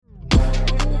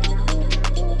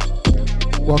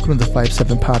Welcome to the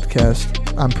 5-7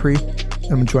 podcast. I'm Pri,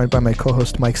 and I'm joined by my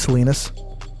co-host Mike Salinas.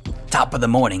 Top of the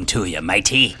morning to you,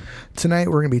 matey. Tonight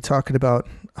we're going to be talking about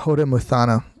Hoda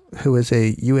Muthana, who is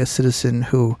a U.S. citizen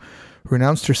who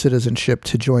renounced her citizenship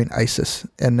to join ISIS,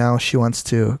 and now she wants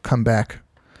to come back.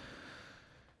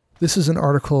 This is an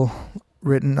article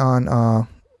written on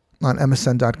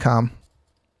MSN.com,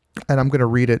 and I'm going to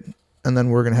read it, and then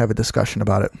we're going to have a discussion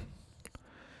about it.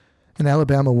 An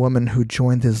Alabama woman who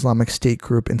joined the Islamic State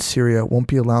group in Syria won't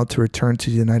be allowed to return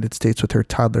to the United States with her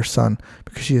toddler son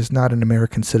because she is not an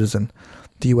American citizen,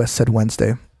 the U.S. said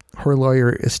Wednesday. Her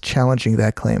lawyer is challenging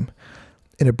that claim.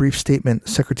 In a brief statement,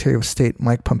 Secretary of State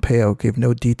Mike Pompeo gave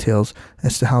no details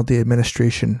as to how the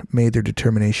administration made their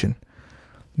determination.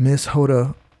 Ms.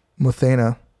 Hoda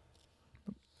Muthana,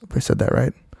 if I said that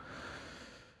right,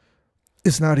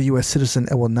 is not a U.S. citizen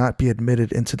and will not be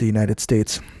admitted into the United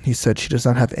States. He said she does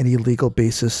not have any legal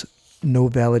basis, no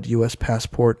valid U.S.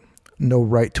 passport, no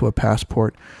right to a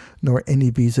passport, nor any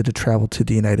visa to travel to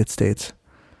the United States.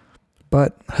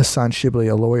 But Hassan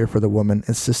Shibli, a lawyer for the woman,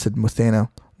 insisted Muthana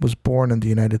was born in the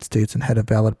United States and had a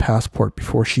valid passport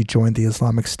before she joined the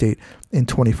Islamic State in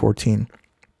 2014.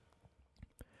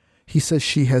 He says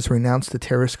she has renounced the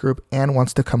terrorist group and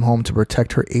wants to come home to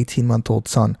protect her 18-month-old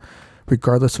son,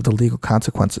 regardless of the legal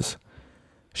consequences.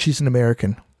 She's an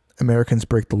American. Americans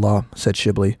break the law, said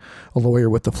Shibli, a lawyer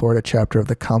with the Florida chapter of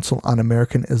the Council on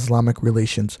American Islamic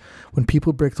Relations. When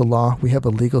people break the law, we have a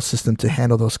legal system to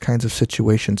handle those kinds of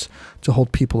situations, to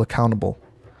hold people accountable.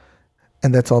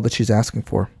 And that's all that she's asking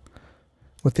for.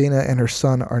 Muthana and her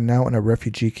son are now in a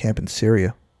refugee camp in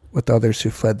Syria, with others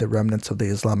who fled the remnants of the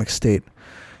Islamic State.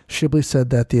 Shibli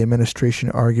said that the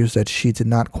administration argues that she did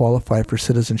not qualify for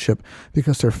citizenship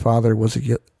because her father was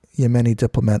a Yemeni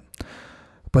diplomat.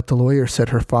 But the lawyer said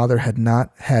her father had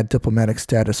not had diplomatic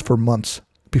status for months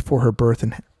before her birth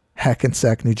in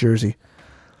Hackensack, New Jersey.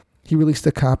 He released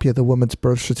a copy of the woman's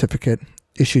birth certificate,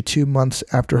 issued 2 months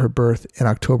after her birth in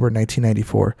October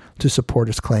 1994, to support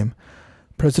his claim.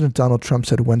 President Donald Trump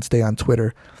said Wednesday on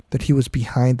Twitter that he was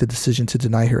behind the decision to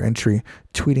deny her entry,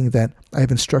 tweeting that, "I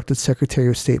have instructed Secretary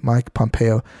of State Mike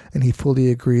Pompeo, and he fully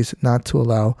agrees not to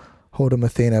allow Hoda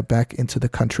Muthana back into the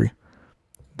country."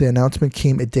 The announcement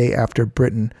came a day after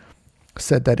Britain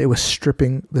said that it was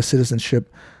stripping the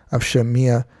citizenship of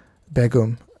Shamia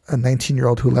Begum, a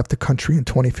 19-year-old who left the country in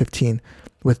 2015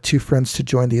 with 2 friends to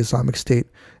join the Islamic State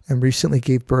and recently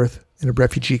gave birth in a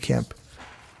refugee camp.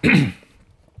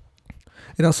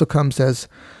 It also comes as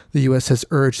the U.S. has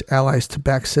urged allies to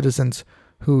back citizens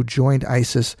who joined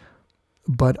ISIS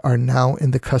but are now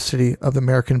in the custody of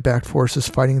American-backed forces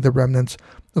fighting the remnants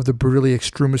of the brutally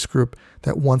extremist group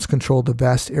that once controlled a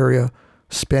vast area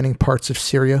spanning parts of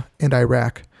Syria and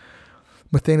Iraq.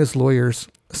 Muthana's lawyers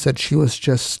said she was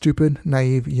just stupid,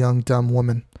 naive, young, dumb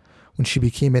woman when she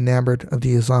became enamored of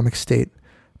the Islamic State,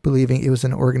 believing it was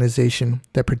an organization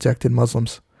that protected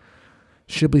Muslims.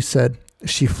 Shibli said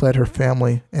she fled her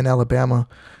family in Alabama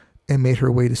and made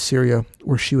her way to Syria,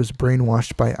 where she was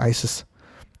brainwashed by ISIS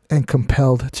and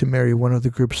compelled to marry one of the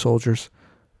group's soldiers.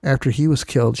 After he was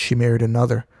killed, she married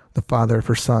another, the father of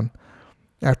her son.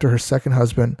 After her second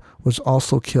husband was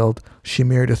also killed, she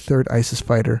married a third ISIS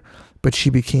fighter, but she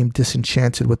became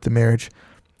disenchanted with the marriage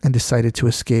and decided to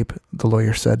escape, the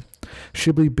lawyer said.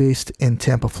 Shibli, based in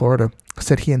Tampa, Florida,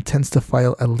 said he intends to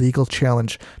file a legal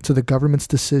challenge to the government's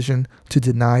decision to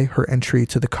deny her entry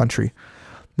to the country.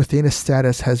 Muthana's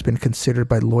status has been considered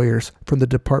by lawyers from the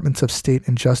Departments of State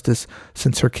and Justice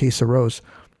since her case arose,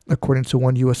 according to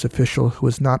one U.S. official who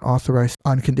was not authorized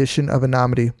on condition of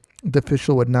anonymity. The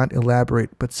official would not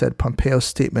elaborate, but said Pompeo's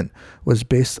statement was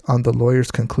based on the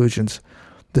lawyer's conclusions.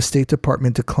 The State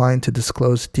Department declined to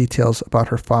disclose details about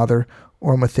her father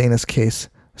or Muthana's case,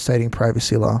 citing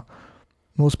privacy law.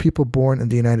 Most people born in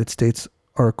the United States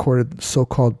are accorded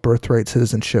so-called birthright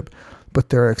citizenship, but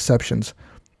there are exceptions.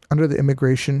 Under the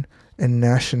Immigration and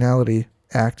Nationality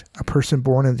Act, a person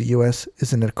born in the U.S.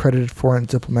 is an accredited foreign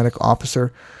diplomatic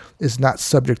officer, is not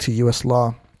subject to U.S.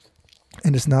 law,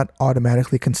 and is not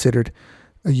automatically considered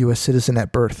a U.S. citizen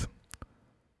at birth.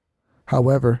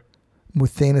 However,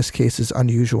 Muthana's case is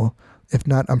unusual, if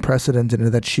not unprecedented,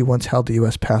 in that she once held a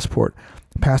U.S. passport.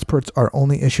 Passports are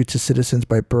only issued to citizens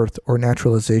by birth or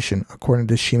naturalization, according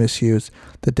to Seamus Hughes,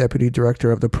 the deputy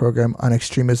director of the program on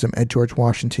extremism at George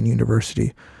Washington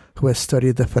University, who has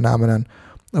studied the phenomenon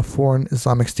of foreign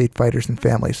Islamic State fighters and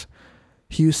families.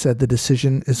 Hughes said the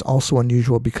decision is also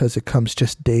unusual because it comes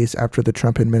just days after the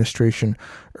Trump administration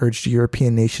urged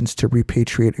European nations to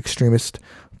repatriate extremists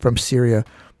from Syria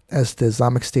as the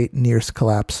Islamic State nears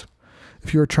collapse.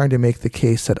 If you are trying to make the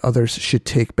case that others should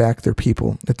take back their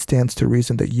people, it stands to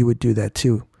reason that you would do that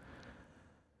too.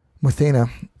 Muthana,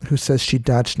 who says she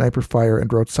dodged sniper fire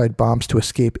and roadside bombs to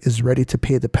escape, is ready to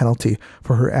pay the penalty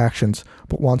for her actions,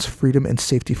 but wants freedom and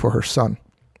safety for her son,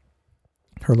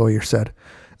 her lawyer said.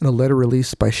 In a letter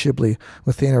released by Shibli,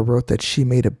 Muthana wrote that she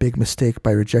made a big mistake by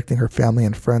rejecting her family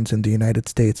and friends in the United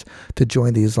States to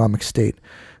join the Islamic State.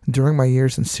 During my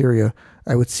years in Syria,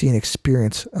 I would see and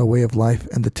experience a way of life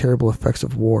and the terrible effects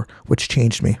of war, which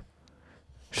changed me.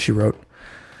 She wrote,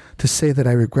 to say that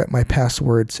I regret my past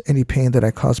words, any pain that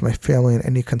I caused my family and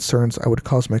any concerns I would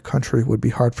cause my country would be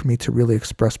hard for me to really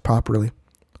express properly.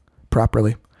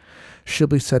 Shibli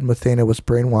said Muthana was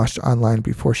brainwashed online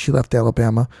before she left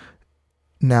Alabama,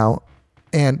 now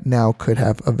could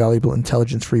have a valuable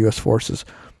intelligence for U.S. forces,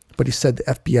 but he said the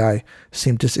FBI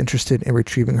seemed disinterested in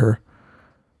retrieving her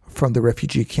from the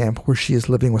refugee camp where she is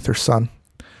living with her son.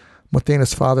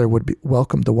 Muthana's father would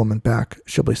welcome the woman back,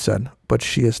 Shibli said, but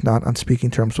she is not on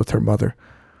speaking terms with her mother.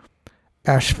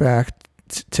 Ashfaq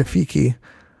Tafiki,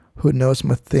 who knows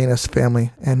Muthana's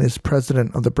family and is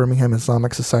president of the Birmingham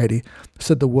Islamic Society,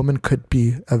 said the woman could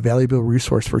be a valuable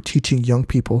resource for teaching young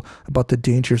people about the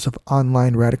dangers of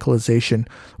online radicalization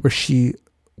were she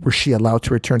allowed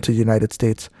to return to the United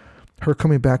States. Her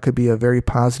coming back could be a very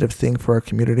positive thing for our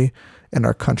community and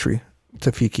our country,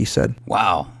 Tafiki said.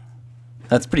 Wow.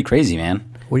 That's pretty crazy,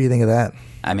 man. What do you think of that?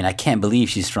 I mean, I can't believe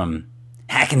she's from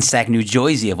Hackensack, New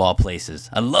Jersey, of all places.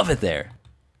 I love it there.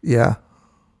 Yeah.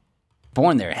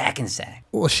 Born there, Hackensack.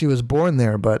 Well, she was born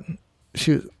there, but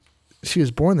she was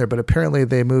born there, but apparently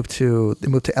they moved to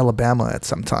Alabama at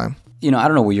some time. You know, I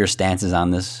don't know where your stance is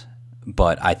on this,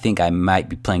 but I think I might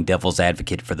be playing devil's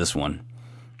advocate for this one.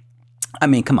 I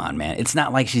mean, come on, man. It's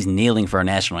not like she's kneeling for a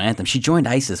national anthem. She joined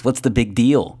ISIS. What's the big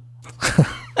deal?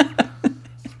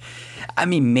 I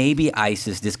mean, maybe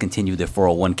ISIS discontinued their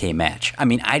 401k match. I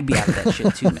mean, I'd be out of that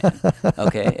shit too, man.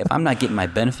 Okay? If I'm not getting my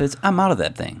benefits, I'm out of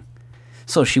that thing.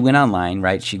 So she went online,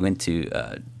 right? She went to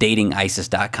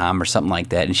datingisis.com or something like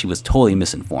that, and she was totally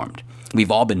misinformed.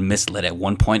 We've all been misled at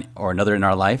one point or another in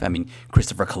our life. I mean,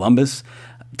 Christopher Columbus,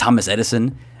 Thomas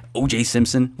Edison, O.J.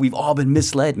 Simpson. We've all been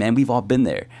misled, man. We've all been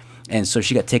there. And so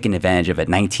she got taken advantage of at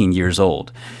 19 years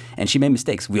old. And she made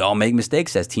mistakes. We all make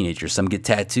mistakes as teenagers. Some get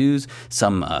tattoos,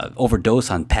 some overdose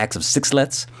on packs of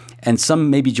sixlets, and some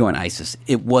maybe join ISIS.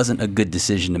 It wasn't a good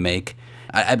decision to make.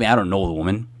 I mean, I don't know the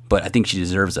woman, but I think she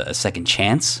deserves a second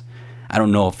chance. I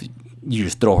don't know if you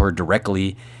just throw her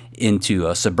directly into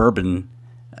a suburban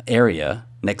area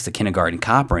next to Kindergarten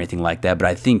Cop or anything like that, but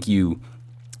I think you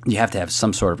have to have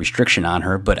some sort of restriction on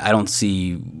her, but I don't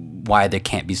see why there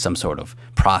can't be some sort of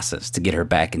process to get her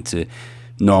back into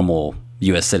normal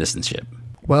U.S. citizenship.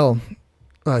 Well,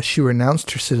 she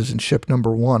renounced her citizenship, number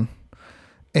one,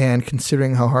 and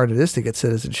considering how hard it is to get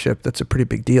citizenship, that's a pretty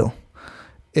big deal.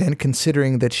 And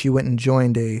considering that she went and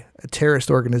joined a terrorist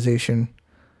organization,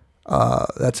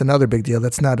 that's another big deal.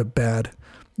 That's not a bad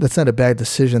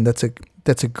decision. That's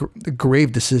a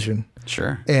grave decision.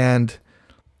 Sure. And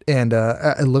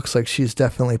it looks like she's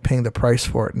definitely paying the price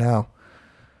for it now.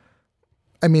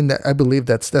 I mean, I believe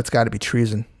that's got to be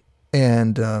treason,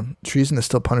 and treason is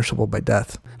still punishable by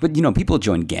death. But you know, people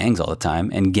join gangs all the time,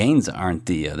 and gangs aren't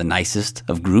the nicest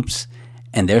of groups,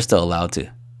 and they're still allowed to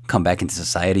come back into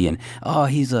society. And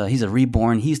he's a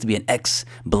reborn. He used to be an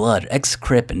ex-Blood,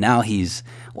 ex-Crip, and now he's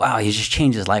just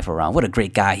changed his life around. What a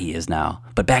great guy he is now.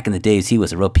 But back in the days, he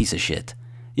was a real piece of shit.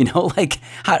 You know, like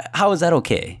how is that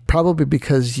okay? Probably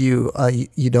because you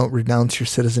don't renounce your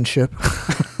citizenship.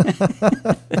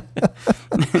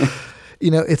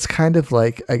 You know, it's kind of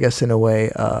like, I guess in a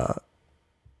way,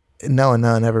 no,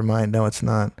 never mind. No, it's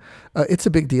not. It's a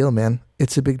big deal, man.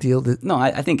 It's a big deal. No,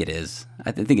 I think it is.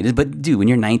 I think it is. But dude, when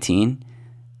you're 19,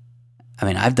 I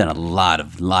mean, I've done a lot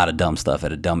of dumb stuff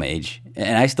at a dumb age,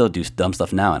 and I still do dumb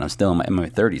stuff now, and I'm still in my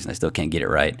 30s, and I still can't get it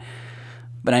right.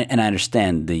 But I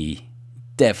understand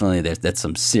definitely that's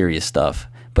some serious stuff.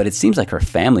 But it seems like her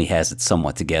family has it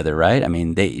somewhat together, right? I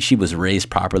mean, she was raised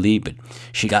properly, but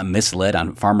she got misled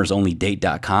on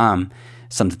farmersonlydate.com,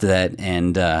 something to that,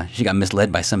 and she got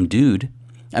misled by some dude.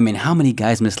 I mean, how many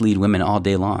guys mislead women all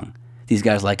day long? These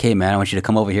guys are like, hey, man, I want you to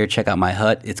come over here, check out my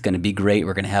hut. It's going to be great.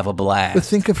 We're going to have a blast. But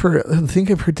think of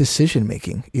her decision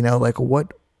making. You know, like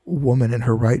what woman in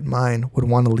her right mind would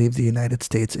want to leave the United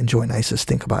States and join ISIS?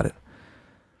 Think about it.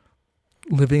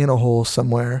 Living in a hole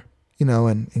somewhere, you know,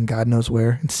 and God knows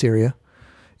where, in Syria,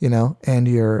 you know, and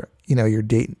you're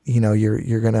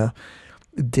gonna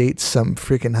date some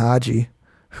freaking Haji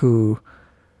who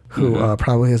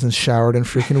probably hasn't showered in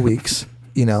freaking weeks.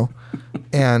 you know,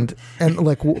 and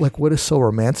like what is so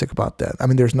romantic about that? I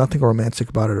mean, there's nothing romantic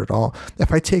about it at all.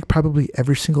 If I take probably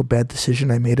every single bad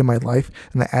decision I made in my life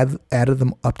and I added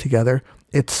them up together,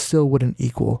 it still wouldn't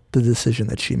equal the decision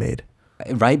that she made.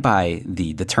 Right by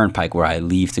the turnpike where I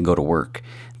leave to go to work,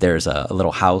 there's a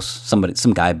little house. Some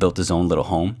guy built his own little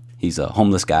home. He's a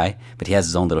homeless guy, but he has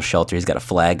his own little shelter. He's got a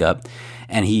flag up,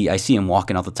 and I see him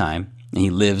walking all the time. And he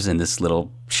lives in this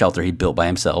little shelter he built by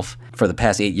himself. For the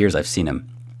past 8 years, I've seen him.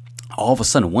 All of a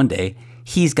sudden, one day,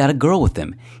 he's got a girl with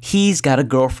him. He's got a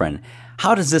girlfriend.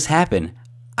 How does this happen?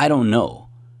 I don't know.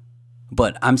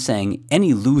 But I'm saying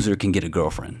any loser can get a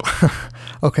girlfriend.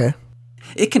 Okay.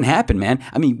 It can happen, man.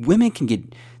 I mean, women can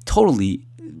get totally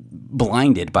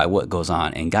blinded by what goes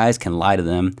on, and guys can lie to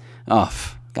them. Oh,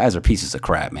 guys are pieces of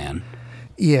crap, man.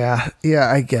 Yeah,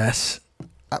 I guess.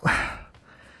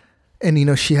 And you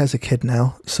know, she has a kid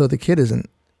now, so the kid isn't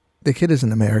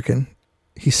American.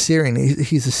 He's Syrian.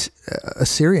 He's a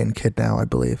Syrian kid now, I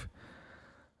believe.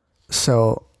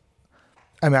 So,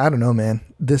 I mean, I don't know, man.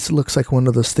 This looks like one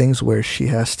of those things where she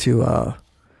has to.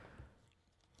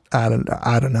 I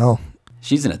don't know.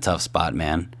 She's in a tough spot,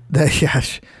 man.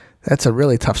 That's a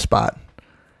really tough spot.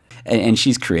 And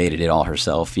she's created it all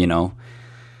herself, you know.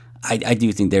 I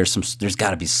do think there's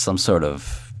got to be some sort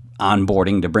of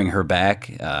onboarding to bring her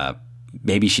back.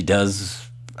 Maybe she does.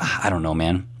 I don't know,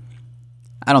 man.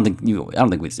 I don't think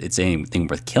it's anything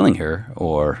worth killing her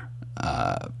or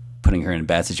putting her in a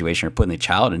bad situation or putting the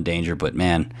child in danger. But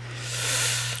man.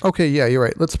 Okay, yeah, you're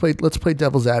right. Let's play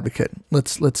devil's advocate.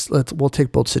 We'll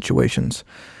take both situations.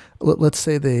 Let's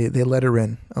say they let her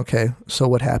in. Okay, so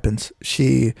what happens?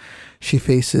 She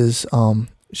faces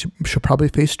she'll probably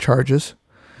face charges,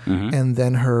 and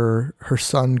then her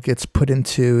son gets put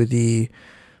into the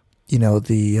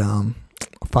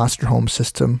foster home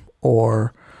system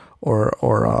or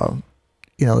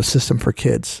the system for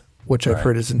kids, which I've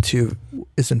heard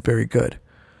isn't very good.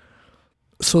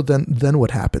 So then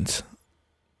what happens?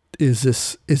 Is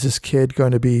this kid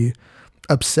going to be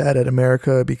upset at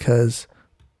America because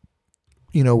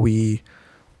we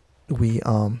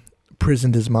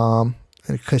prisoned his mom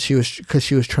because she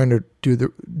was trying to do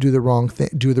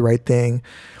the right thing,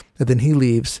 and then he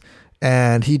leaves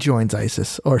and he joins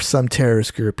ISIS or some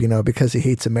terrorist group, because he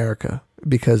hates America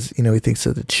because he thinks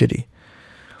that it's shitty.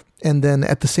 And then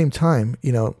at the same time,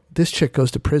 this chick goes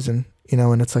to prison,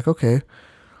 and it's like, okay,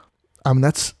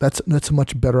 that's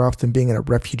much better off than being in a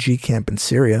refugee camp in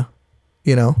Syria,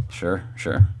 Sure.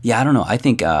 Yeah, I don't know. I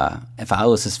think if I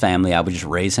was his family, I would just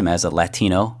raise him as a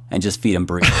Latino and just feed him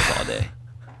burritos all day.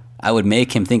 I would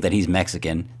make him think that he's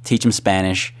Mexican, teach him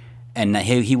Spanish, and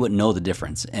he wouldn't know the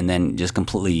difference, and then just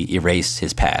completely erase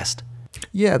his past.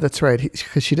 Yeah, that's right.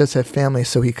 Because she does have family,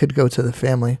 so he could go to the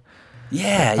family.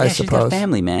 Yeah, she's got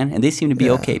family, man, and they seem to be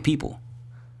okay people.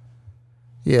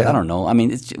 Yeah, but I don't know. I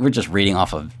mean, we're just reading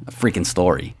off of a freaking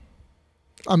story.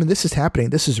 I mean, this is happening.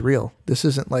 This is real. This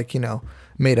isn't like,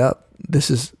 made up. This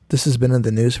has been in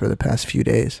the news for the past few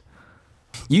days.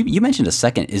 You mentioned a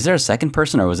second. Is there a second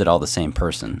person, or was it all the same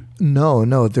person?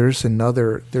 No. There's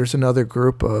another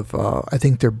group of I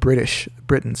think they're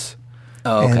Britons.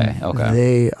 Oh, okay. And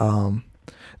they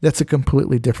that's a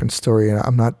completely different story, and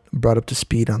I'm not brought up to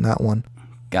speed on that one.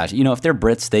 Gotcha. If they're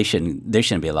Brits, they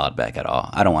shouldn't be allowed back at all.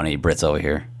 I don't want any Brits over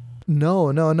here.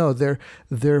 No.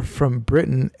 They're from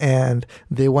Britain, and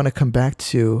they want to come back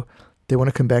to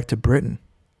Britain.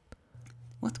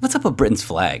 What's up with Britain's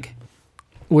flag?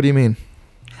 What do you mean?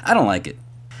 I don't like it.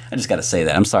 I just got to say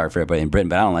that. I'm sorry for everybody in Britain,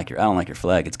 but I don't like your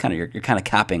flag. It's kind of you're kind of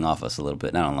copying off us a little bit,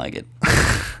 and I don't like it.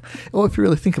 Well, if you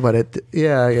really think about it,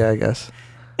 yeah, I guess.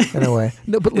 Anyway,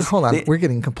 no, but hold on. We're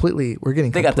getting completely.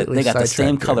 They got the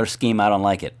same color scheme. I don't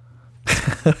like it.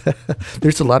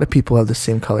 There's a lot of people who have the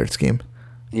same color scheme.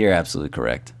 You're absolutely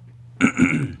correct.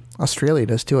 Australia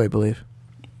does too, I believe.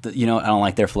 I don't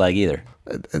like their flag either.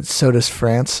 So does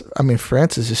France. I mean,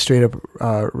 France is just straight up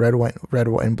red, white,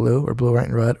 and blue, or blue, white,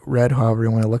 and red, however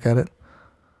you want to look at it.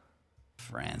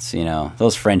 France,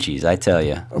 those Frenchies, I tell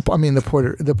you. I mean, the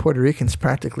Puerto Ricans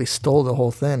practically stole the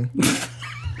whole thing.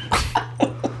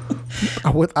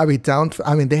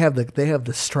 They have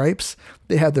the stripes,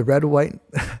 they have the red, white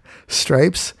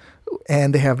stripes,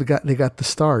 and they got the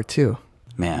star too.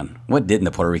 Man, what didn't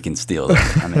the Puerto Ricans steal, though?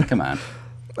 I mean, come on.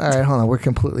 All right, hold on. We're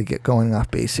completely going off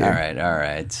base here. All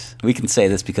right. We can say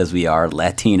this because we are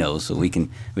Latinos, so we can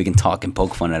talk and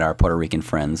poke fun at our Puerto Rican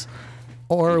friends.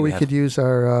 Or we could use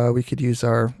our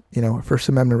First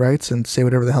Amendment rights and say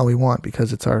whatever the hell we want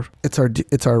because it's our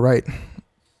right.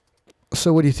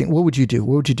 So what do you think? What would you do?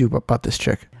 What would you do about this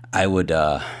chick? I would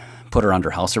put her under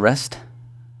house arrest,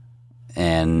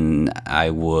 and I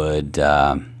would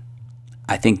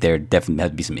I think there definitely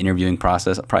has to be some interviewing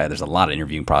process. Probably there's a lot of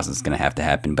interviewing process that's going to have to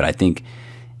happen. But I think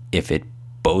if it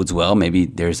bodes well, maybe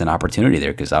there's an opportunity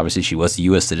there, because obviously she was a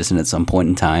U.S. citizen at some point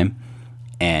in time,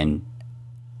 and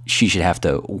she should have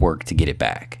to work to get it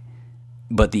back.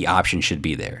 But the option should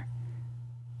be there.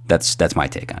 That's my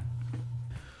take on it.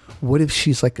 What if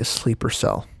she's like a sleeper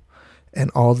cell, and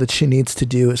all that she needs to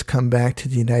do is come back to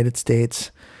the United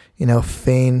States,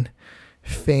 feign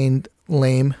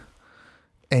lame,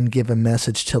 and give a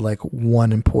message to like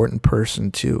one important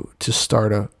person to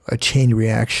start a chain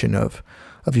reaction of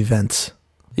events.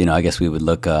 I guess we would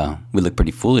look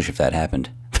pretty foolish if that happened.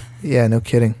 Yeah, no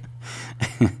kidding.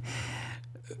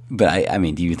 But I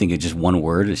mean, do you think it's just one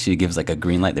word? She gives like a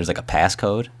green light. There's like a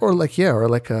passcode,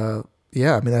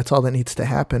 I mean, that's all that needs to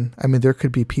happen. I mean, there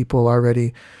could be people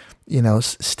already,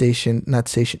 stationed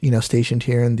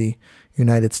here in the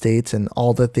United States, and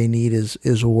all that they need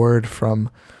is word from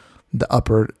the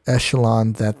upper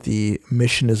echelon that the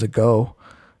mission is a go,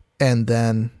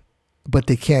 but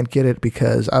they can't get it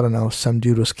because, I don't know, some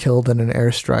dude was killed in an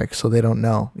airstrike, so they don't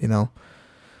know,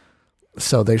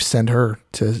 So they send her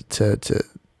to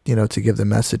give the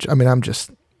message. I mean, I'm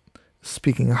just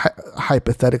speaking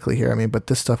hypothetically here. I mean, but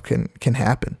this stuff can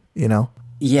happen,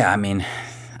 Yeah, I mean,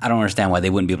 I don't understand why they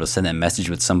wouldn't be able to send that message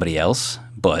with somebody else,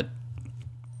 but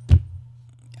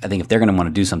I think if they're going to want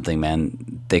to do something,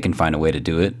 man, they can find a way to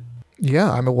do it.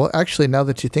 Yeah, I mean, well, actually, now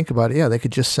that you think about it, yeah, they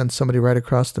could just send somebody right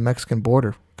across the Mexican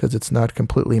border because it's not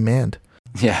completely manned.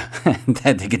 Yeah,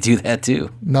 they could do that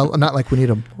too. No, not like we need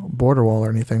a border wall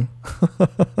or anything.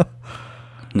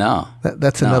 No.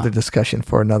 That's another discussion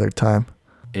for another time.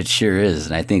 It sure is,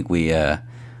 and I think we're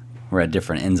at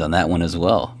different ends on that one as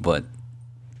well. But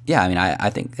yeah, I mean, I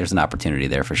think there's an opportunity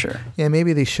there for sure. Yeah,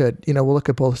 maybe they should. We'll look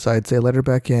at both sides. They let her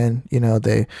back in. They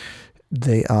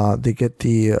get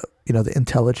the the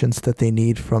intelligence that they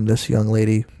need from this young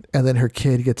lady, and then her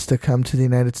kid gets to come to the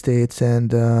United States and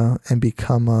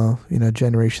become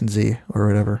Generation Z or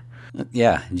whatever.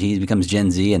 Yeah, he becomes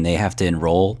Gen Z, and they have to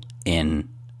enroll in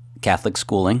Catholic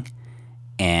schooling,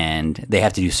 and they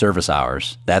have to do service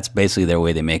hours. That's basically their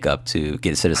way they make up to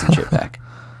get citizenship back.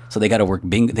 So they got to work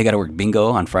bingo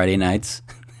on Friday nights.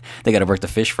 They got to work the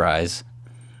fish fries,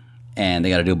 and they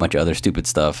got to do a bunch of other stupid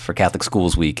stuff for Catholic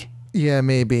Schools Week. Yeah,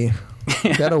 maybe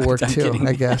that'll work too.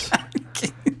 I guess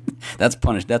that's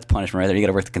punishment right there. You got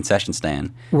to work the concession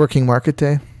stand. Working market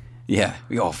day. Yeah.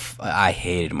 I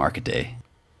hated market day.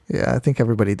 Yeah, I think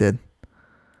everybody did.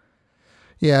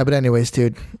 Yeah, but anyways,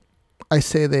 dude, I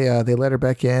say they let her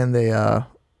back in. They let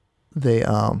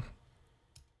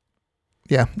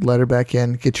her back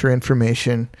in. Get your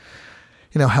information.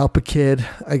 Help a kid,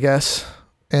 I guess.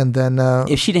 And then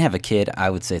if she didn't have a kid, I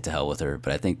would say to hell with her.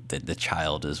 But I think that the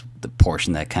child is the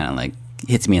portion that kind of like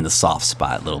hits me in the soft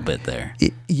spot a little bit there.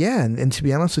 Yeah, and to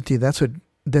be honest with you, that's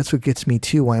what gets me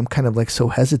too. Why I'm kind of like so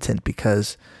hesitant,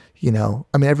 because I mean,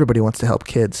 everybody wants to help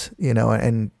kids,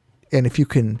 and if you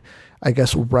can, I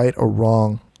guess, right or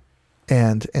wrong,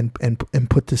 and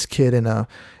put this kid in a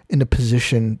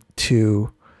position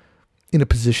to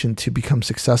become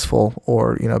successful,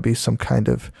 or be some kind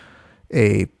of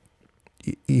a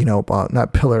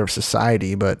not pillar of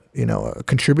society, but a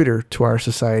contributor to our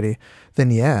society,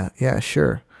 then yeah,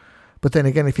 sure. But then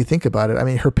again, if you think about it, I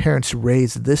mean, her parents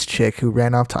raised this chick who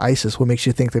ran off to ISIS. What makes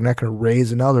you think they're not going to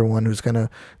raise another one who's going to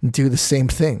do the same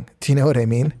thing? Do you know what I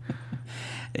mean?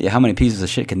 Yeah, how many pieces of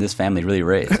shit can this family really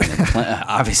raise? I mean,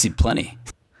 obviously plenty.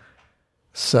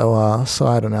 So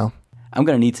I don't know. I'm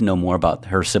going to need to know more about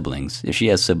her siblings. If she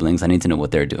has siblings, I need to know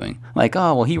what they're doing. Like,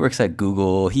 oh, well, he works at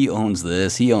Google. He owns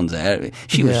this. He owns that.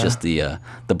 She was just the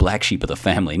black sheep of the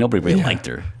family. Nobody really liked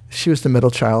her. She was the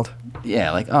middle child.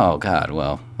 Yeah, like, oh, God,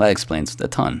 well, that explains a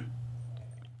ton.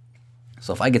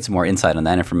 So if I get some more insight on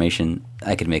that information,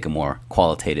 I could make a more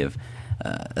qualitative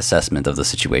assessment of the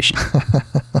situation.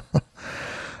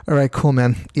 All right, cool,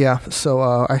 man. Yeah,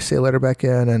 so I say let her back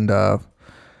in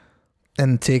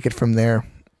and take it from there.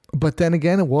 But then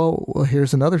again, well,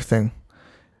 here's another thing.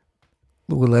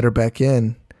 We let her back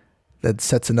in. That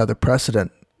sets another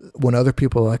precedent. When other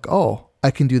people are like, oh,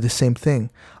 I can do the same thing.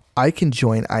 I can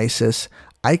join ISIS.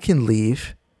 I can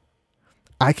leave.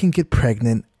 I can get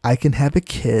pregnant. I can have a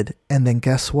kid. And then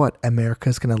guess what?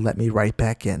 America's going to let me right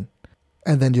back in.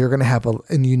 And then you're going to have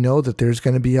and you know that there's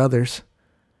going to be others.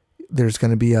 There's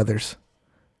going to be others.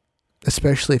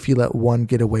 Especially if you let one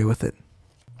get away with it.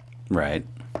 Right.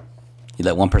 You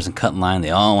let one person cut in line,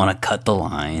 they all want to cut the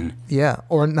line. Yeah,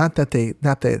 or not that you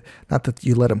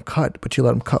let them cut, but you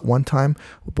let them cut one time.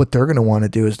 What they're going to want to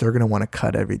do is they're going to want to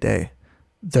cut every day.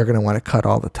 They're going to want to cut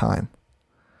all the time.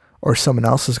 Or someone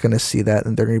else is going to see that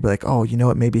and they're going to be like, oh, you know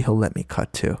what? Maybe he'll let me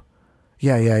cut too.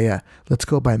 Yeah. Let's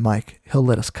go by Mike. He'll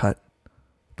let us cut.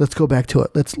 Let's go back to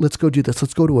it. Let's go do this.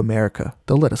 Let's go to America.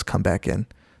 They'll let us come back in.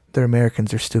 They're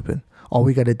Americans. They're stupid. All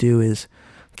we got to do is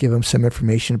give them some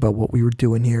information about what we were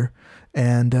doing here,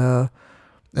 and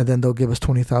then they'll give us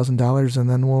 $20,000, and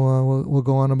then we'll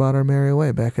go on about our merry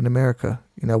way back in America.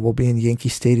 We'll be in Yankee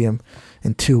Stadium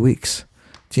in 2 weeks.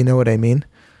 Do you know what I mean?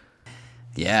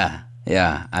 Yeah.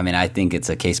 I mean, I think it's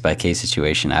a case-by-case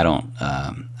situation. I don't.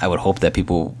 I would hope that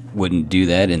people wouldn't do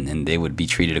that, and they would be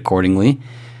treated accordingly.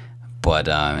 But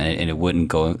and it wouldn't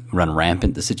go run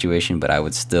rampant, the situation. But I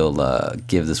would still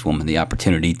give this woman the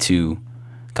opportunity to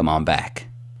come on back.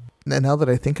 And now that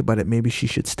I think about it, maybe she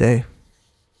should stay.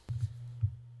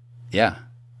 Yeah.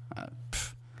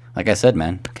 Like I said,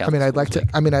 man. I'd like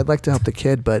to help the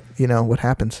kid, but what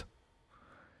happens?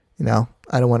 I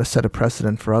don't want to set a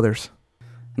precedent for others.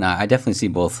 No, I definitely see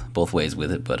both ways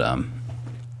with it, but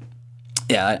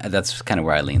yeah, that's kind of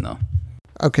where I lean, though.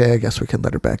 Okay, I guess we can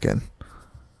let her back in.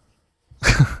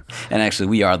 And actually,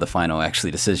 we are the final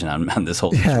decision on this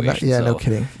whole situation. No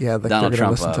kidding. Yeah, Donald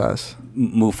Trump, listen to us.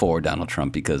 Move forward, Donald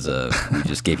Trump, because we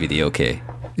just gave you the okay.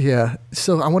 Yeah.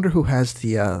 So I wonder who has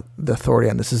the authority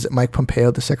on this. Is it Mike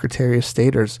Pompeo, the Secretary of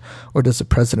State, or does the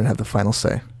president have the final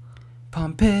say?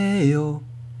 Pompeo,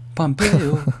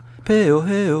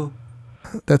 Peo.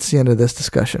 That's the end of this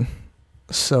discussion.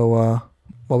 So,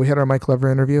 we had our Mike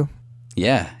Lever interview.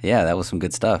 Yeah, that was some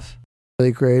good stuff.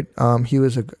 Really great. He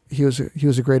was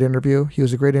a great interview.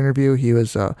 He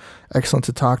was excellent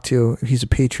to talk to. He's a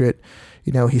patriot.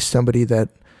 He's somebody that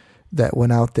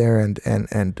went out there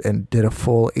and did a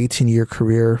full 18-year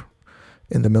career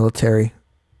in the military,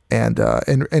 and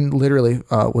literally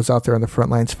was out there on the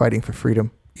front lines fighting for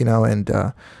freedom.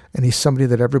 And he's somebody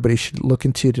that everybody should look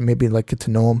into to maybe get to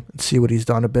know him and see what he's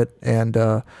done a bit,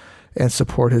 and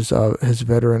support his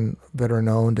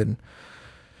veteran-owned and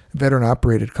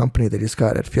veteran-operated company that he's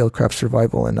got at Fieldcraft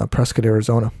Survival in Prescott,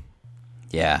 Arizona.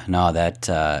 Yeah, no,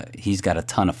 he's got a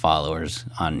ton of followers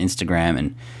on Instagram,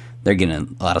 and they're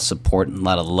getting a lot of support and a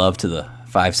lot of love to the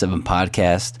 5-7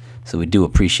 podcast. So we do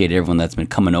appreciate everyone that's been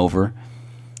coming over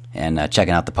and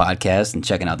checking out the podcast and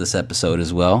checking out this episode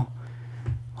as well.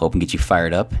 Hope and get you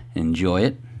fired up and enjoy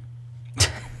it.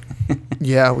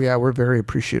 Yeah, we're very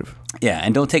appreciative. Yeah,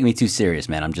 and don't take me too serious,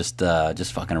 man. I'm just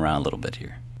fucking around a little bit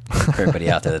here. For everybody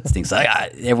out there that thinks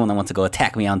everyone that wants to go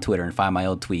attack me on Twitter and find my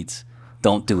old tweets,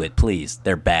 don't do it, please.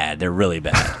 They're bad. They're really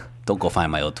bad. Don't go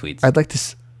find my old tweets. I'd like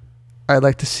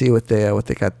to see what they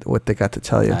got to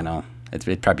tell you. I know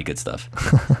it'd probably be good stuff,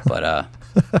 but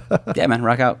yeah, man,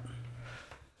 rock out.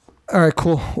 All right,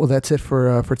 cool. Well, that's it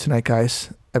for tonight,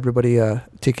 guys. Everybody,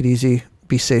 take it easy,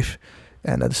 be safe,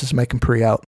 and this is Mike and Pri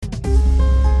out.